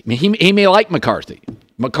 He may like McCarthy.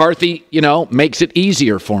 McCarthy, makes it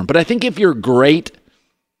easier for him. But I think if you're great,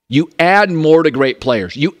 you add more to great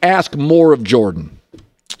players. You ask more of Jordan.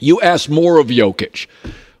 You ask more of Jokic.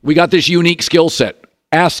 We got this unique skill set.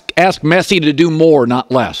 Ask Messi to do more,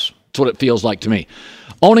 not less. That's what it feels like to me.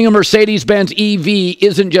 Owning a Mercedes-Benz EV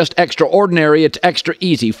isn't just extraordinary, it's extra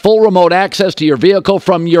easy. Full remote access to your vehicle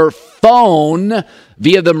from your phone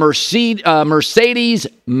via the Mercedes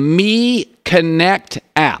Me Connect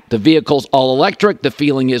app. The vehicle's all electric. The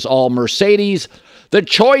feeling is all Mercedes. The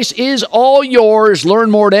choice is all yours.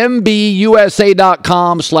 Learn more at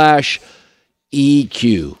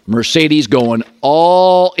mbusa.com/EQ. Mercedes going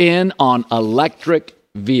all in on electric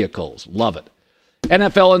vehicles. Love it.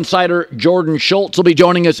 NFL insider Jordan Schultz will be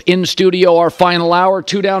joining us in studio our final hour.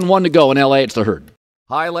 2 down, 1 to go in LA. It's The Herd.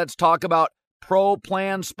 Hi, let's talk about Pro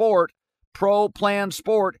Plan Sport. Pro Plan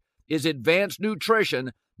Sport is advanced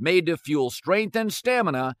nutrition made to fuel strength and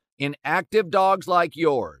stamina in active dogs like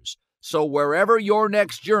yours. So wherever your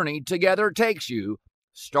next journey together takes you,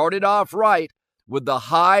 start it off right with the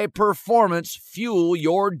high-performance fuel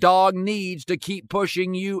your dog needs to keep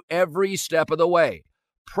pushing you every step of the way.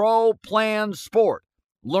 Pro Plan Sport.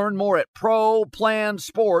 Learn more at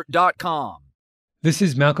ProPlansport.com. This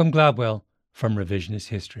is Malcolm Gladwell from Revisionist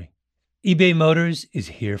History. eBay Motors is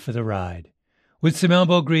here for the ride. With some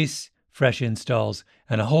elbow grease, fresh installs,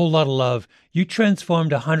 and a whole lot of love, you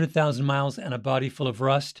transformed 100,000 miles and a body full of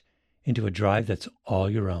rust into a drive that's all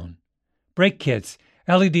your own. Brake kits,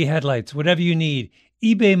 LED headlights, whatever you need,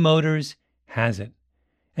 eBay Motors has it.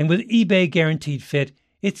 And with eBay Guaranteed Fit,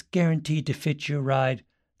 it's guaranteed to fit your ride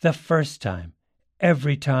the first time,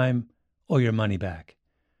 every time, or your money back.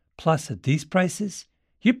 Plus, at these prices,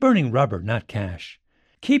 you're burning rubber, not cash.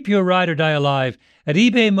 Keep your ride or die alive at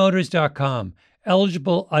ebaymotors.com.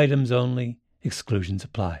 Eligible items only. Exclusions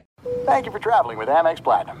apply. Thank you for traveling with Amex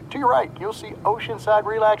Platinum. To your right, you'll see oceanside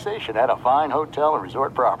relaxation at a fine hotel and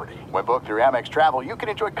resort property. When booked through Amex Travel, you can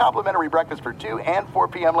enjoy complimentary breakfast for 2 and 4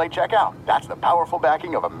 p.m. late checkout. That's the powerful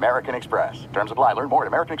backing of American Express. Terms apply. Learn more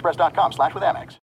at americanexpress.com/withAmex.